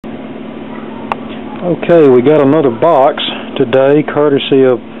Okay, we got another box today, courtesy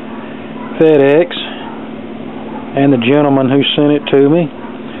of FedEx and the gentleman who sent it to me.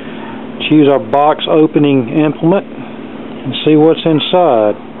 Let's use our box opening implement and see what's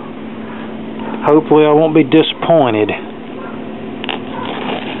inside. Hopefully I won't be disappointed.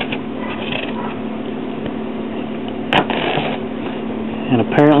 And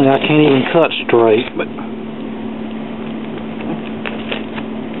apparently I can't even cut straight, but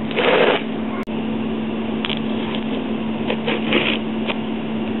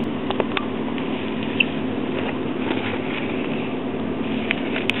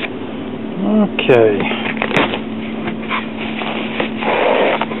okay.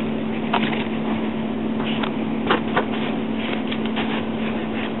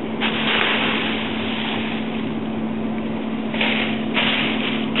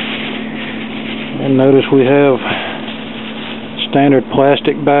 And notice we have standard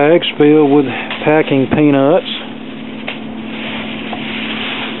plastic bags filled with packing peanuts.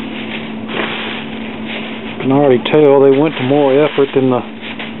 You can already tell they went to more effort than the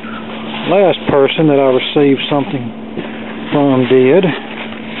last person that I received something from did.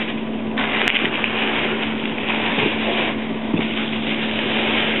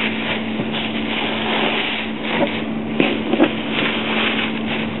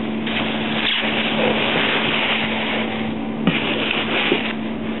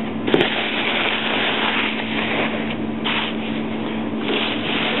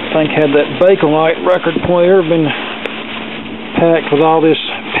 I think had that Bakelite record player been packed with all this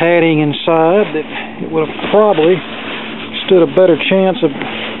padding inside, that it would have probably stood a better chance of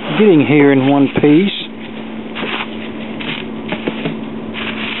getting here in one piece.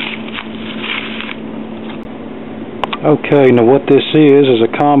 Okay, now what this is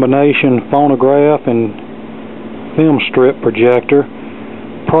a combination phonograph and film strip projector.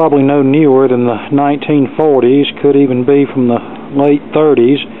 Probably no newer than the 1940s, could even be from the late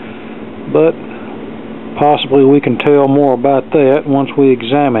 30s, but possibly we can tell more about that once we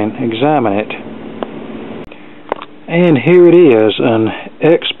examine it. And here it is, an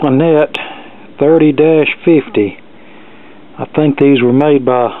Explainette 30-50. I think these were made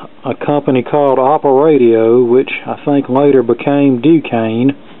by a company called Operadio, which I think later became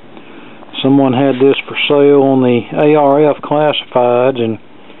Dukane. Someone had this for sale on the ARF classifieds, and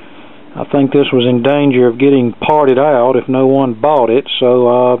I think this was in danger of getting parted out if no one bought it, so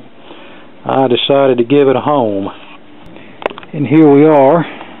I decided to give it a home. And here we are,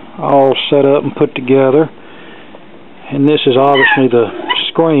 all set up and put together. And this is obviously the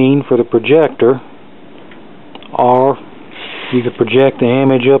screen for the projector, or you could project the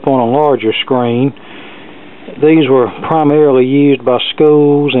image up on a larger screen. These were primarily used by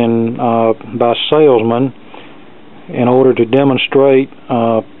schools and by salesmen in order to demonstrate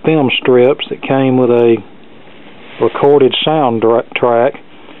film strips that came with a recorded sound track.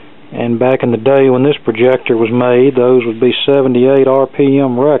 And back in the day when this projector was made, those would be 78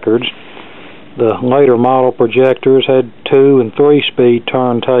 RPM records. The later model projectors had 2- and 3-speed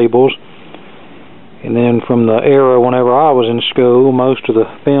turntables. And then from the era whenever I was in school, most of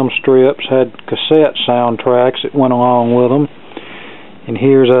the film strips had cassette soundtracks that went along with them. And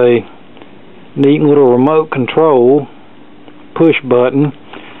here's a neat little remote control push button,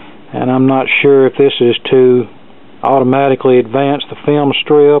 and I'm not sure if this is to automatically advance the film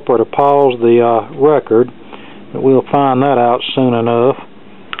strip or to pause the record, but we'll find that out soon enough.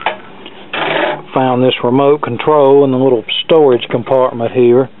 Found this remote control in the little storage compartment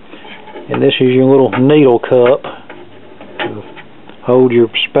here, and this is your little needle cup to hold your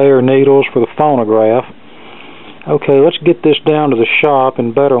spare needles for the phonograph. Okay, let's get this down to the shop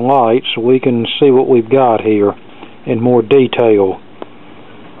in better light so we can see what we've got here in more detail.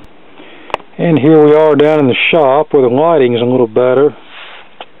 And here we are down in the shop where the lighting is a little better.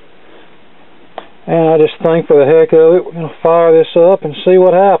 And I just think for the heck of it, we're going to fire this up and see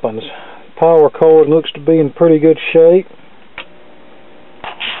what happens. The power cord looks to be in pretty good shape.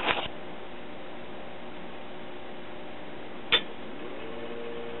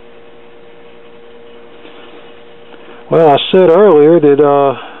 Well, I said earlier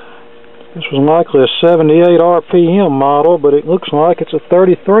that this was likely a 78 RPM model, but it looks like it's a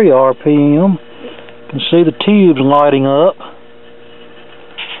 33 RPM. You can see the tubes lighting up.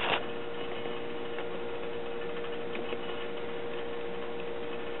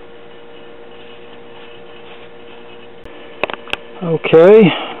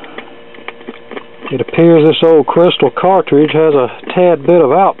 Okay. It appears this old crystal cartridge has a tad bit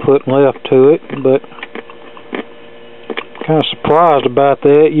of output left to it, but kind of surprised about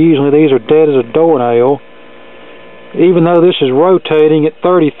that. Usually these are dead as a doornail. even though this is rotating at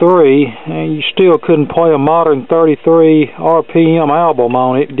 33, you still couldn't play a modern 33 RPM album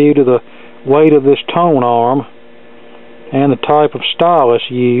on it due to the weight of this tone arm and the type of stylus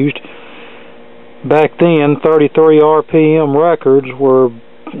used. Back then, 33 RPM records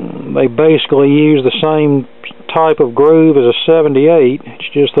they basically used the same type of groove as a 78. It's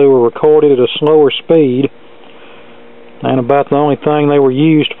just they were recorded at a slower speed, and about the only thing they were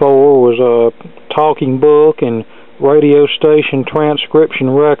used for was a talking book and radio station transcription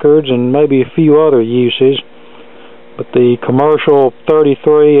records and maybe a few other uses. But the commercial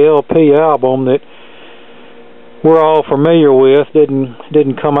 33 LP album that we're all familiar with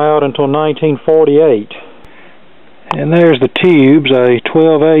didn't come out until 1948. And there's the tubes, a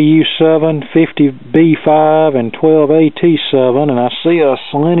 12AU7, 50B5, and 12AT7, and I see a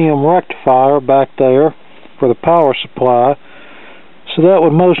selenium rectifier back there for the power supply. So that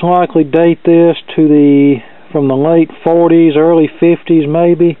would most likely date this to from the late 40s, early 50s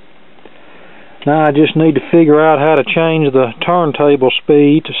maybe. Now I just need to figure out how to change the turntable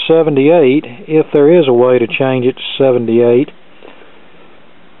speed to 78, if there is a way to change it to 78.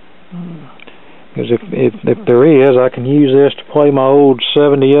 Because if there is, I can use this to play my old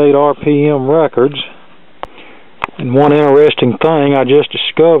 78 RPM records. And one interesting thing I just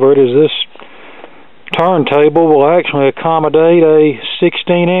discovered is this turntable will actually accommodate a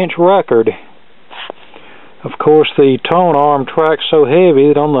 16-inch record. Of course, the tone arm tracks so heavy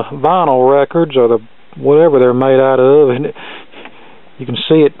that on the vinyl records, or whatever they're made out of, and you can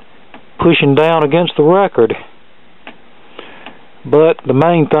see it pushing down against the record. But the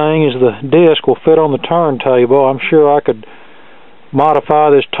main thing is the disc will fit on the turntable. I'm sure I could modify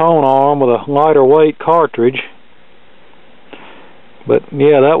this tone arm with a lighter weight cartridge. But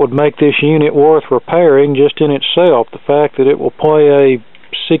yeah, that would make this unit worth repairing just in itself. The fact that it will play a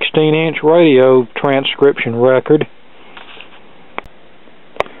 16-inch radio transcription record.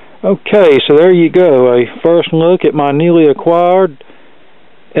 Okay, so there you go. A first look at my newly acquired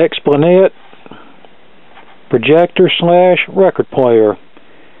Explainette projector / record player.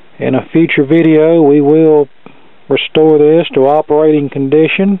 In a future video, we will restore this to operating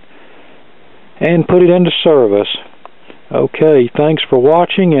condition and put it into service. Okay, thanks for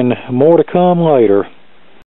watching, and more to come later.